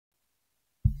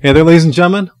Hey there, ladies and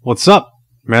gentlemen. What's up?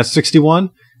 Match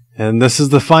 61, and this is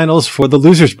the finals for the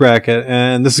losers bracket,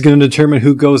 and this is going to determine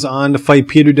who goes on to fight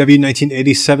Peter W.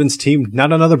 1987's team,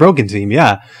 not another broken team,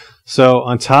 yeah. So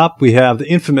on top, we have the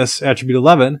infamous Attribute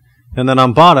 11, and then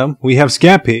on bottom, we have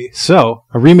SCAB-Pee. So,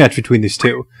 a rematch between these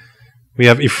two. We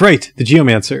have Ifrit, the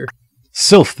Geomancer,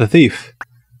 Sylph, the Thief,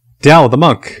 Dao, the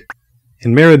Monk,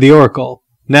 and Mara, the Oracle.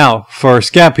 Now, for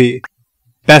SCAB-Pee,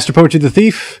 BastardPoetry, the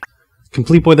Thief,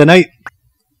 Completeboy, the Knight,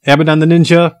 Abaddon, the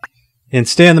Ninja, and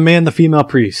STANN, the Man, the Female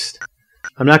Priest.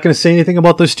 I'm not going to say anything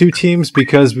about those two teams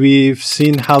because we've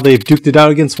seen how they've duked it out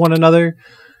against one another.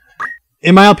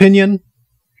 In my opinion,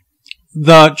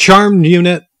 the charmed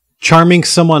unit charming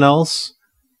someone else,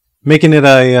 making it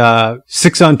a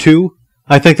 6-on-2,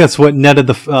 I think that's what netted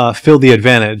the Phil the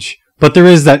advantage. But there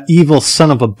is that evil son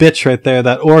of a bitch right there,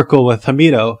 that Oracle with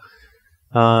Hamido.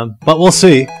 But we'll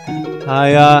see.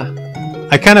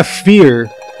 I kind of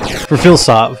fear for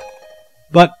Philsov,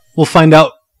 but we'll find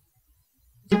out.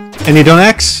 Any don't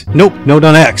X? Nope, no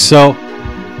don't X. So,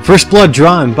 first blood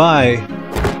drawn by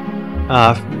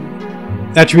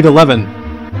Attribute 11.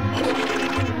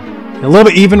 A little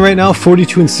bit even right now,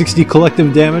 42 and 60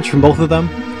 collective damage from both of them.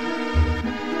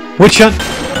 Witch Hunt,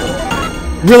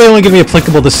 really only going to be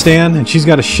applicable to STANN, and she's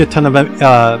got a shit ton of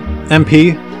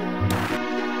MP.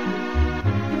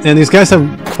 And these guys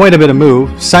have quite a bit of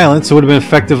move. Silence would have been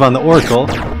effective on the Oracle,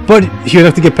 but he would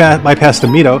have to get bypast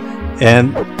Hamido.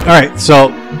 And alright, so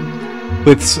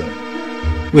with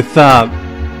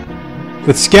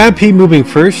SCAB-Pee moving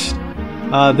first,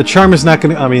 the charm is not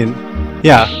going to. I mean,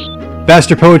 yeah,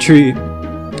 BastardPoetry,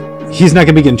 he's not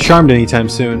going to be getting charmed anytime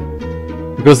soon.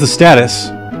 There goes the status.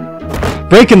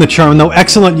 Breaking the charm though,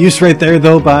 excellent use right there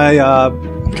though by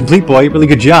Completeboy. Really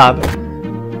good job.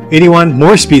 81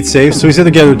 more speed saves, so he's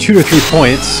either getting 2 or 3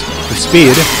 points of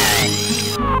speed.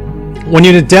 1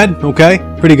 unit dead, okay,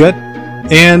 pretty good.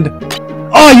 And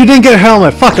oh, you didn't get a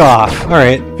helmet. Fuck off. All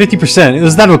right, 50%. It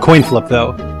was not a coin flip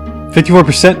though.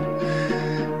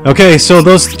 54%. Okay, so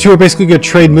those two are basically good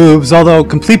trade moves. Although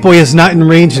Completeboy is not in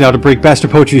range now to break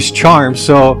BastardPoetry's charm,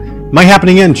 so might happen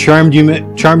again. Charmed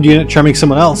unit charming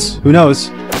someone else. Who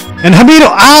knows? And Hamido,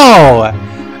 ow!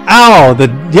 Ow!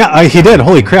 Yeah, he did.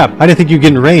 Holy crap! I didn't think you'd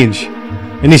get in range.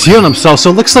 And he's healing himself.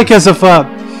 So it looks like as if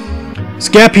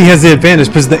SCAB-Pee has the advantage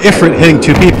because the Ifrit hitting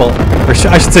 2 people, or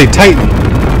I should say Titan.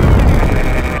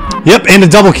 Yep, and a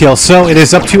double kill. So it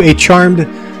is up to a charming,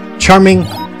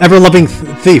 ever-loving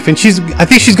thief, and I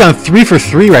think she's gone 3 for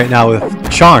 3 right now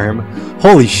with charm.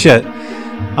 Holy shit!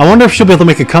 I wonder if she'll be able to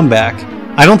make a comeback.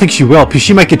 I don't think she will, because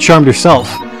she might get charmed herself.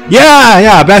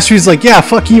 Yeah. Bastard's like, yeah,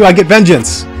 fuck you. I get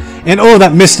vengeance. And oh,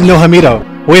 that missed no Hamido.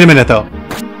 Wait a minute though.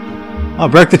 I'll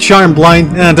break the charm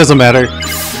blind. It doesn't matter.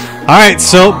 Alright,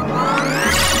 so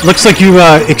looks like you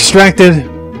extracted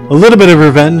a little bit of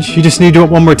revenge. You just need to do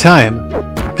it one more time.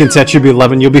 Against Attribute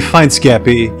 11, you'll be fine,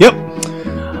 SCAB-Pee. Yep.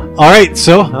 Alright,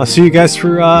 so I'll see you guys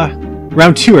for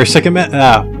round 2, or second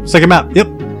map. Yep.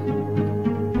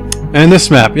 And this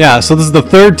map, yeah, so this is the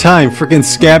 3rd time freaking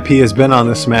SCAB-Pee has been on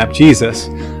this map. Jesus.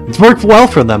 It's worked well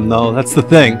for them though, that's the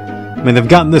thing. I mean, they've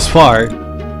gotten this far,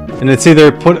 and it's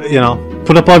either put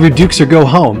up all of your dukes or go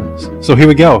home. So here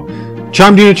we go.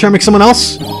 Charmed unit charming someone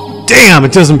else? Damn,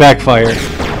 it doesn't backfire.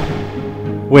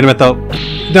 Wait a minute though.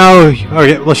 No,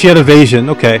 okay, well she had evasion,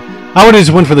 okay. I would have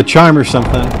just went for the charm or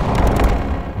something.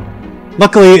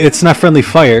 Luckily, it's not friendly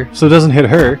fire, so it doesn't hit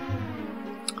her.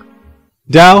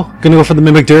 Dao, gonna go for the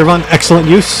Mimic Durvan, excellent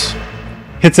use.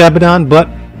 Hits Abaddon, but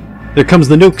there comes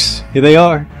the nukes. Here they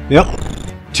are. Yep.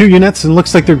 2 units, and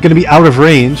looks like they're going to be out of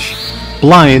range.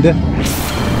 Blind.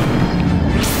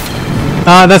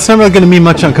 That's not really going to mean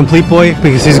much on Completeboy,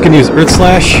 because he's going to use Earth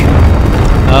Slash.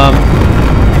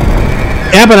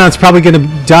 Abaddon's probably going to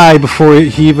die before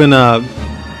he even...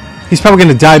 he's probably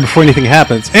going to die before anything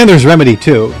happens. And there's Remedy,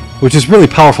 too, which is really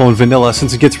powerful in Vanilla,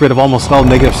 since it gets rid of almost all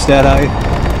negative stat-I.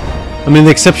 I mean,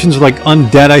 the exceptions are like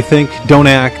Undead, I think, Don't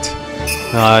Act,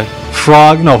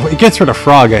 Frog. No, it gets rid of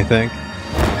Frog, I think.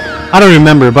 I don't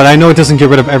remember, but I know it doesn't get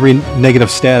rid of every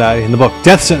negative stat-I in the book.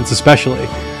 Death Sentence especially.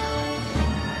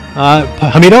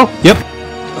 Hamido? Yep.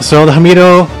 So the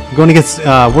Hamido going against,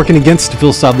 working against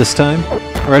Philsov this time,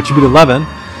 or Attribute 11.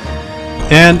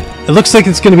 And it looks like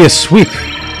it's going to be a sweep.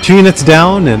 2 units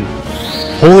down and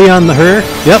wholly on her.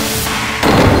 Yep.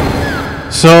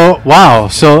 So, wow.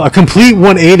 So a complete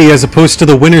 180 as opposed to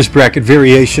the winner's bracket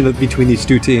variation between these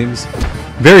two teams.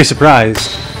 Very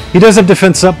surprised. He does have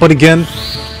defense up, but again,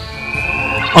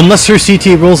 unless her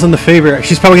CT rolls in the favor,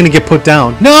 she's probably going to get put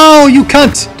down. No, you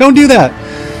cunt! Don't do that!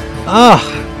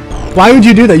 Why would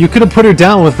you do that? You could have put her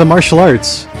down with the martial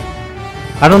arts.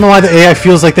 I don't know why the AI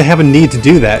feels like they have a need to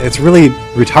do that. It's really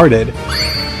retarded.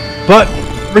 But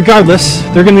regardless,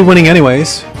 they're going to be winning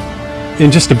anyways.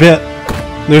 In just a bit.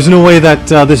 There's no way that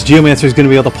this Geomancer is going to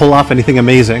be able to pull off anything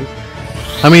amazing.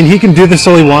 I mean, he can do this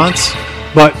all he wants,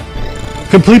 but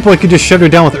Completeboy could just shut her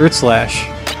down with Earth Slash.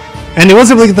 And he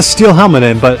wasn't able to get the steel helmet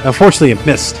in, but unfortunately it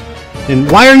missed. And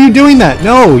why are you doing that?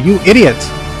 No, you idiot!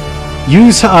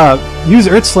 Use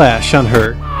Earth Slash on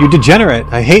her. You degenerate.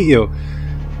 I hate you.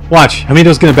 Watch,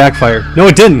 Hamido's gonna backfire. No,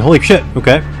 it didn't. Holy shit.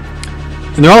 Okay.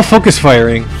 And they're all focus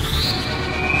firing.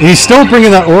 And he's still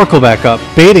bringing that Oracle back up,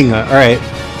 baiting her. Alright.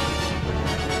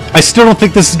 I still don't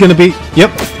think this is gonna be...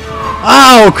 Yep.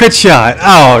 Oh, crit shot.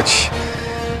 Ouch.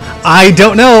 I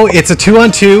don't know. It's a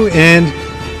 2-on-2, and...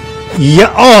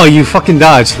 Yeah. Oh, you fucking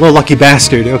dodged. Little lucky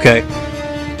bastard. Okay.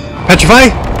 Petrify?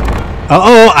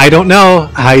 Uh-oh, I don't know.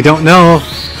 I don't know.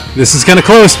 This is kind of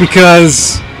close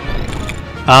because...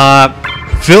 the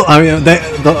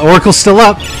Oracle's still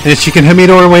up, and she can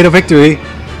Hamido her way to victory.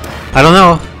 I don't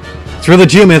know. Throw the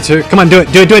Geomancer. Come on, do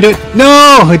it. Do it, do it, do it.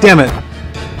 No! Damn it.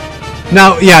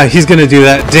 Now, yeah, he's gonna do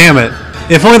that. Damn it.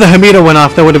 If only the Hamido went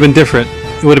off, that would have been different.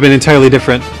 It would have been entirely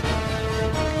different.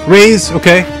 Raise,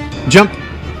 okay. Jump.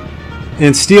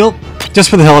 And steal. Just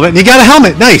for the hell of it. And he got a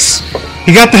helmet! Nice!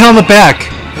 He got the helmet back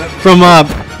from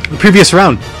the previous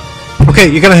round. Okay,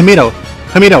 you got a Hamido.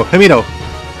 Hamido, Hamido.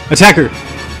 Attack her.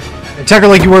 Attack her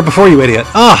like you were before, you idiot.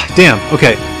 Ah, damn.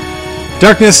 Okay.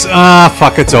 Darkness. Ah,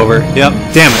 fuck, it's over. Yep.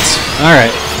 Damn it.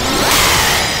 Alright.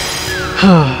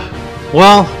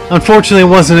 Well, unfortunately it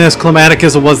wasn't as climatic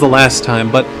as it was the last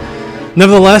time, but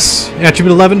nevertheless,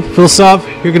 Attribute 11, Philsov,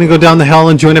 you're going to go down the hell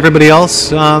and join everybody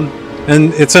else.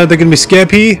 And it's either going to be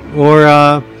SCAB-Pee or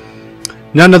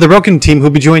none of the Broken team who'll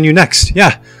be joining you next.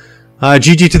 Yeah.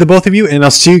 GG to the both of you, and I'll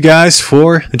see you guys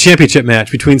for the championship match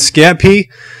between SCAB-Pee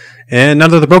and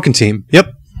none of the Broken team.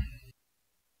 Yep.